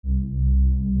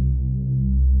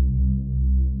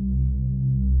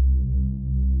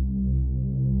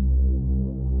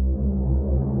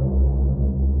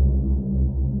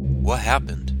What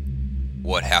happened?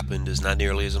 What happened is not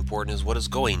nearly as important as what is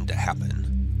going to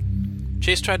happen.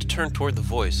 Chase tried to turn toward the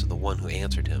voice of the one who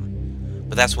answered him,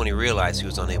 but that's when he realized he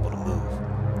was unable to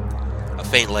move. A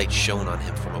faint light shone on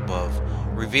him from above,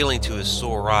 revealing to his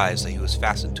sore eyes that he was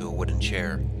fastened to a wooden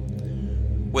chair.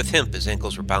 With hemp, his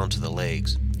ankles were bound to the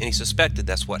legs, and he suspected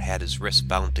that's what had his wrists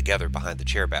bound together behind the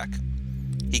chair back.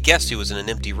 He guessed he was in an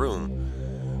empty room,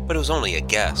 but it was only a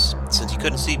guess, since he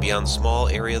couldn't see beyond the small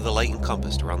area the light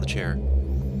encompassed around the chair.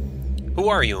 Who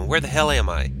are you, and where the hell am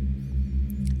I?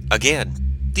 Again,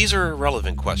 these are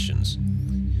irrelevant questions.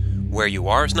 Where you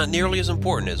are is not nearly as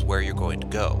important as where you're going to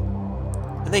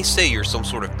go. And they say you're some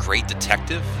sort of great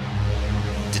detective?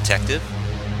 Detective?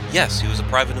 Yes, he was a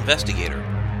private investigator,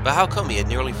 but how come he had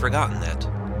nearly forgotten that?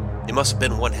 It must have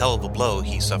been one hell of a blow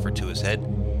he suffered to his head.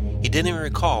 He didn't even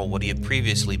recall what he had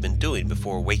previously been doing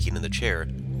before waking in the chair,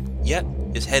 yet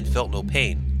his head felt no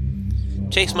pain.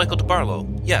 Chase Michael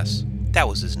Debarlo, yes, that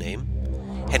was his name.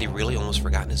 Had he really almost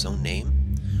forgotten his own name?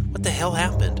 What the hell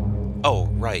happened? Oh,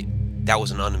 right, that was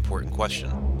an unimportant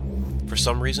question. For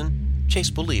some reason,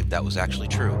 Chase believed that was actually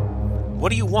true.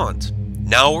 What do you want?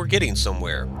 Now we're getting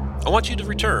somewhere. I want you to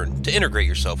return, to integrate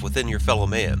yourself within your fellow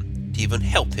man, to even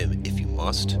help him if you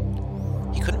must.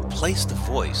 He couldn't place the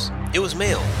voice. It was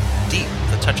male, deep,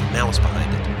 with a touch of malice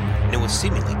behind it, and it was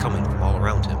seemingly coming from all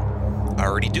around him. I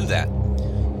already do that.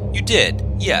 You did,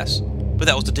 yes, but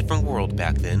that was a different world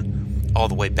back then, all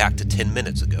the way back to 10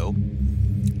 minutes ago.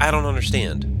 I don't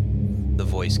understand. The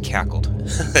voice cackled.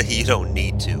 You don't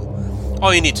need to.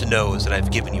 All you need to know is that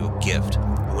I've given you a gift,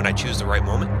 and when I choose the right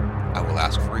moment, I will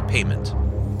ask for repayment.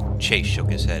 Chase shook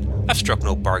his head. I've struck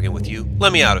no bargain with you.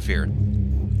 Let me out of here.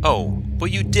 Oh,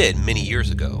 but you did many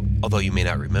years ago, although you may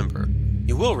not remember.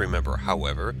 You will remember,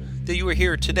 however, that you were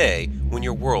here today when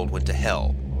your world went to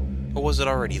hell. Or was it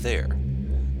already there?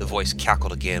 The voice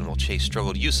cackled again while Chase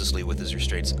struggled uselessly with his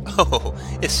restraints. Oh,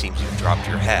 it seems you've dropped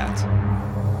your hat.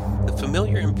 The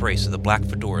familiar embrace of the black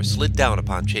fedora slid down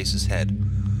upon Chase's head,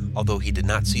 although he did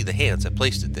not see the hands that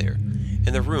placed it there,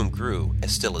 and the room grew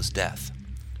as still as death.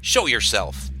 Show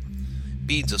yourself!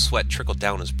 Beads of sweat trickled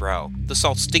down his brow, the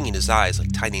salt stinging his eyes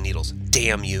like tiny needles.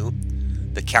 Damn you!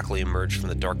 The cackling emerged from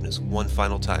the darkness one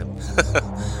final time.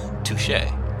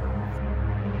 Touché.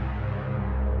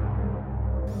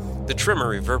 The tremor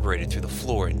reverberated through the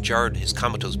floor and jarred his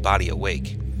comatose body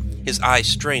awake. His eyes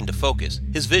strained to focus,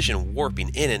 his vision warping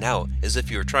in and out as if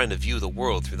he were trying to view the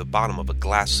world through the bottom of a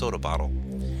glass soda bottle.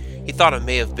 He thought it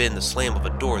may have been the slam of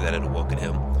a door that had awoken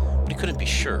him, but he couldn't be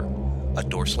sure. A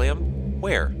door slam?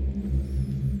 Where?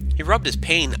 He rubbed his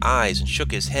pained eyes and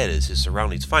shook his head as his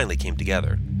surroundings finally came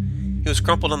together. He was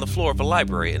crumpled on the floor of a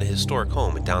library in a historic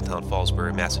home in downtown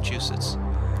Fallsbury, Massachusetts.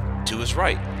 To his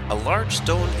right, a large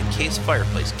stone-encased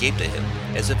fireplace gaped at him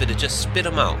as if it had just spit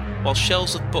him out, while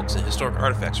shelves of books and historic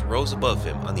artifacts rose above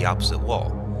him on the opposite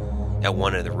wall. At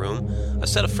one end of the room, a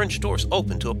set of French doors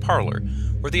opened to a parlor,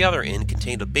 where the other end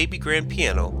contained a baby grand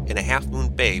piano and a half-moon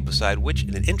bay beside which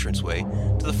an entranceway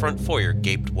to the front foyer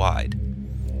gaped wide.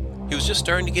 He was just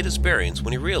starting to get his bearings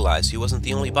when he realized he wasn't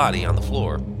the only body on the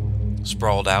floor.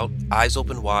 Sprawled out, eyes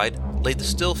open wide, lay the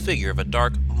still figure of a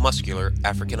dark, muscular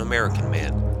African-American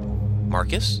man.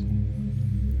 Marcus?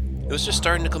 It was just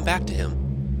starting to come back to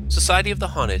him. Society of the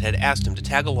Haunted had asked him to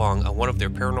tag along on one of their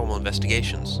paranormal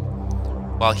investigations.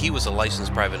 While he was a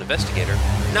licensed private investigator,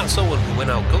 not someone who went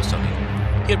out ghost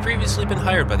hunting, he had previously been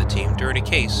hired by the team during a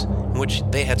case in which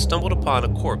they had stumbled upon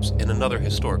a corpse in another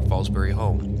historic Fallsbury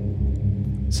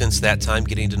home. Since that time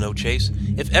getting to know Chase,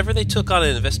 if ever they took on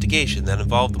an investigation that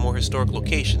involved the more historic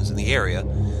locations in the area,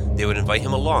 they would invite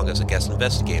him along as a guest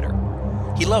investigator.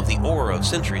 He loved the aura of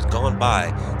centuries gone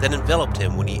by that enveloped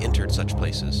him when he entered such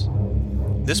places.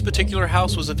 This particular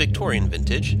house was a Victorian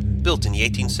vintage, built in the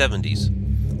 1870s,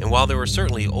 and while there were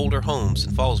certainly older homes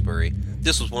in Fallsbury,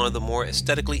 this was one of the more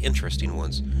aesthetically interesting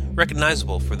ones,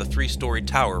 recognizable for the 3-story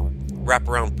tower,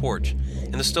 wraparound porch,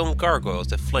 and the stone gargoyles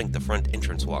that flanked the front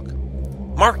entrance walk.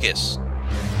 Marcus!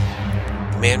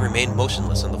 The man remained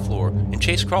motionless on the floor, and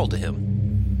Chase crawled to him.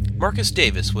 Marcus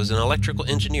Davis was an electrical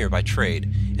engineer by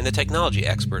trade and the technology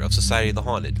expert of Society of the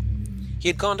Haunted. He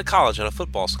had gone to college on a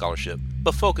football scholarship,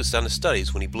 but focused on his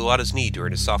studies when he blew out his knee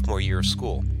during his sophomore year of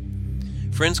school.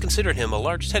 Friends considered him a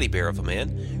large teddy bear of a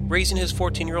man, raising his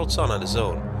 14-year-old son on his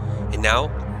own, and now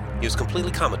he was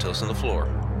completely comatose on the floor.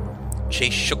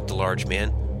 Chase shook the large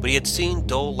man, but he had seen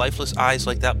dull, lifeless eyes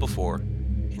like that before,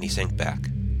 and he sank back.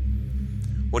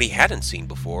 What he hadn't seen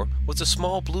before was a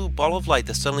small blue ball of light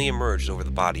that suddenly emerged over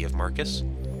the body of Marcus.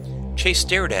 Chase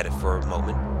stared at it for a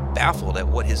moment, baffled at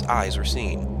what his eyes were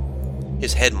seeing.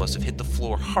 His head must have hit the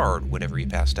floor hard whenever he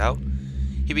passed out.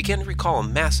 He began to recall a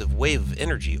massive wave of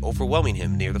energy overwhelming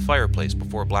him near the fireplace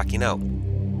before blacking out.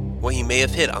 What he may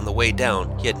have hit on the way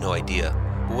down, he had no idea,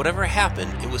 but whatever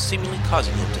happened, it was seemingly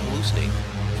causing him to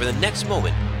hallucinate, for the next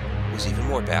moment was even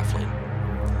more baffling.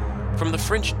 From the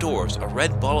French doors, a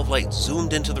red ball of light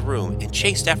zoomed into the room and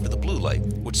chased after the blue light,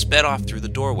 which sped off through the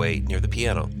doorway near the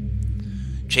piano.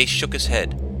 Chase shook his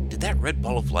head. Did that red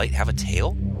ball of light have a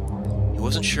tail? He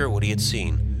wasn't sure what he had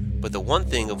seen, but the one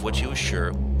thing of which he was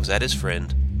sure was that his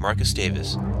friend, Marcus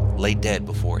Davis, lay dead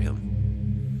before him.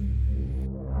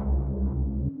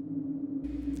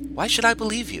 Why should I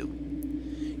believe you?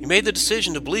 You made the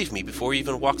decision to believe me before you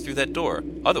even walked through that door.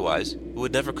 Otherwise, it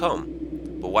would never come.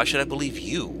 But why should I believe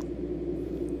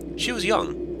you? She was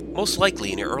young, most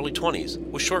likely in her early 20s,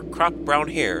 with short cropped brown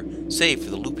hair, save for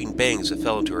the looping bangs that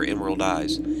fell into her emerald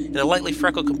eyes, and a lightly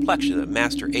freckled complexion that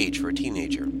masked her age for a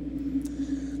teenager.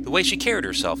 The way she carried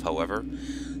herself, however,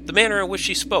 the manner in which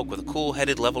she spoke with a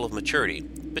cool-headed level of maturity,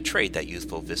 betrayed that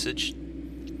youthful visage.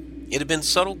 It had been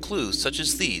subtle clues such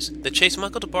as these that Chase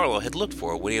Michael Debarlo had looked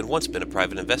for when he had once been a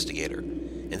private investigator,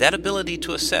 and that ability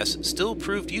to assess still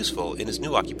proved useful in his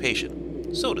new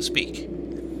occupation, so to speak.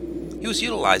 He was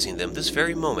utilizing them this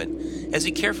very moment as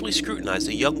he carefully scrutinized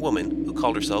a young woman who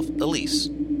called herself Elise.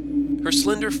 Her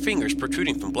slender fingers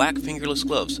protruding from black fingerless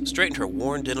gloves straightened her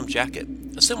worn denim jacket,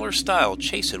 a similar style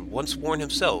Chase had once worn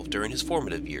himself during his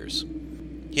formative years.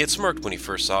 He had smirked when he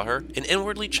first saw her, and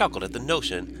inwardly chuckled at the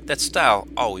notion that style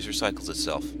always recycles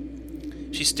itself.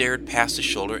 She stared past his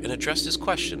shoulder and addressed his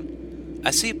question. I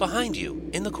see it behind you,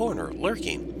 in the corner,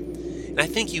 lurking, and I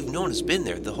think you've known it's been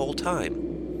there the whole time.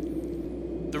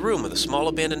 The room of the small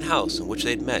abandoned house in which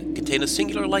they had met contained a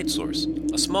singular light source,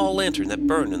 a small lantern that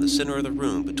burned in the center of the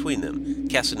room between them,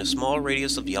 casting a small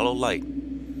radius of yellow light.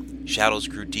 Shadows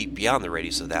grew deep beyond the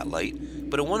radius of that light,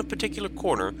 but in one particular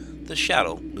corner, the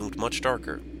shadow loomed much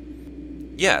darker.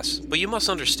 Yes, but you must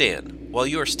understand, while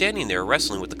you are standing there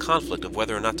wrestling with the conflict of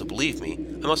whether or not to believe me,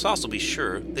 I must also be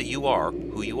sure that you are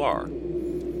who you are.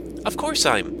 Of course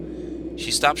I'm... She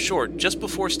stopped short just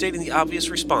before stating the obvious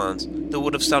response that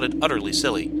would have sounded utterly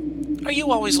silly. Are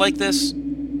you always like this?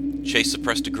 Chase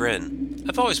suppressed a grin.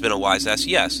 I've always been a wise-ass,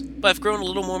 yes, but I've grown a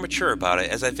little more mature about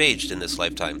it as I've aged in this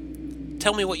lifetime.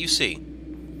 Tell me what you see.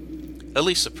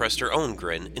 Elise suppressed her own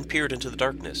grin and peered into the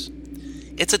darkness.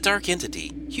 It's a dark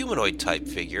entity, humanoid-type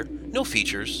figure, no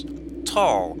features,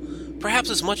 tall, perhaps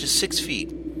as much as 6 feet.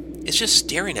 It's just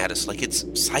staring at us like it's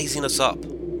sizing us up.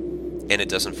 And it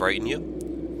doesn't frighten you?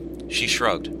 She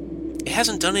shrugged. It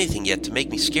hasn't done anything yet to make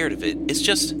me scared of it. It's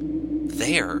just...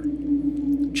 there.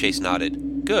 Chase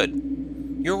nodded.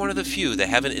 Good. You're one of the few that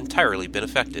haven't entirely been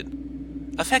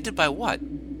affected. Affected by what?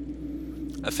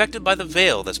 Affected by the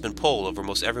veil that's been pulled over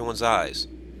most everyone's eyes.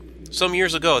 Some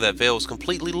years ago that veil was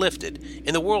completely lifted,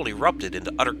 and the world erupted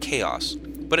into utter chaos.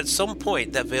 But at some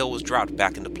point that veil was dropped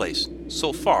back into place.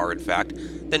 So far, in fact,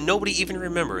 that nobody even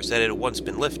remembers that it had once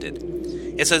been lifted.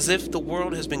 It's as if the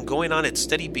world has been going on its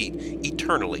steady beat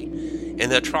eternally,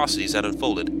 and the atrocities that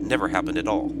unfolded never happened at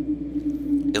all.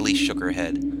 Elise shook her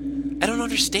head. I don't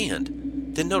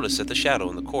understand. Then noticed that the shadow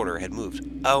in the corner had moved.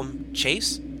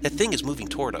 Chase? That thing is moving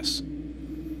toward us.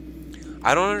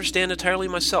 I don't understand entirely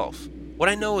myself. What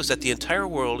I know is that the entire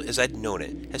world as I'd known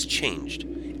it has changed,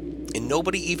 and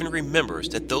nobody even remembers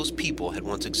that those people had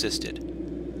once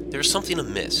existed. There is something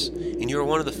amiss, and you are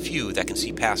one of the few that can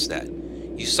see past that.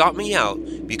 You sought me out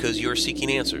because you are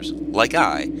seeking answers, like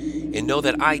I, and know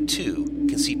that I, too,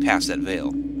 can see past that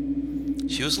veil.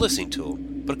 She was listening to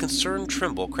him, but a concerned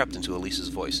tremble crept into Elise's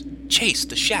voice. Chase,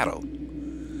 the shadow!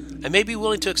 I may be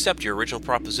willing to accept your original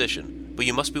proposition, but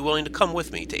you must be willing to come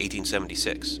with me to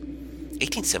 1876.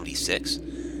 1876?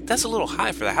 That's a little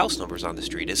high for the house numbers on the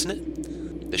street, isn't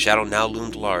it? The shadow now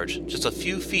loomed large, just a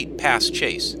few feet past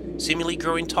Chase, seemingly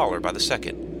growing taller by the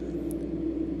second.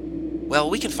 Well,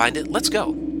 we can find it. Let's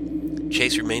go.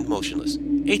 Chase remained motionless.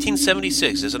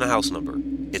 1876 isn't a house number.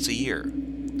 It's a year.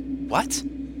 What?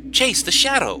 Chase, the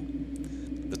shadow!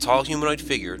 The tall humanoid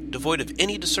figure, devoid of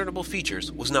any discernible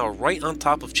features, was now right on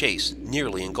top of Chase,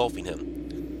 nearly engulfing him.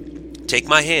 Take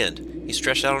my hand. He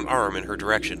stretched out an arm in her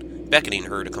direction, beckoning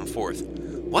her to come forth.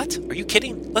 What? Are you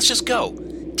kidding? Let's just go.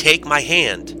 Take my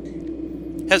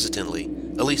hand. Hesitantly,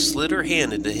 Elise slid her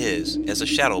hand into his as the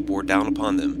shadow bore down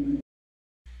upon them,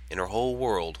 and her whole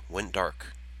world went dark.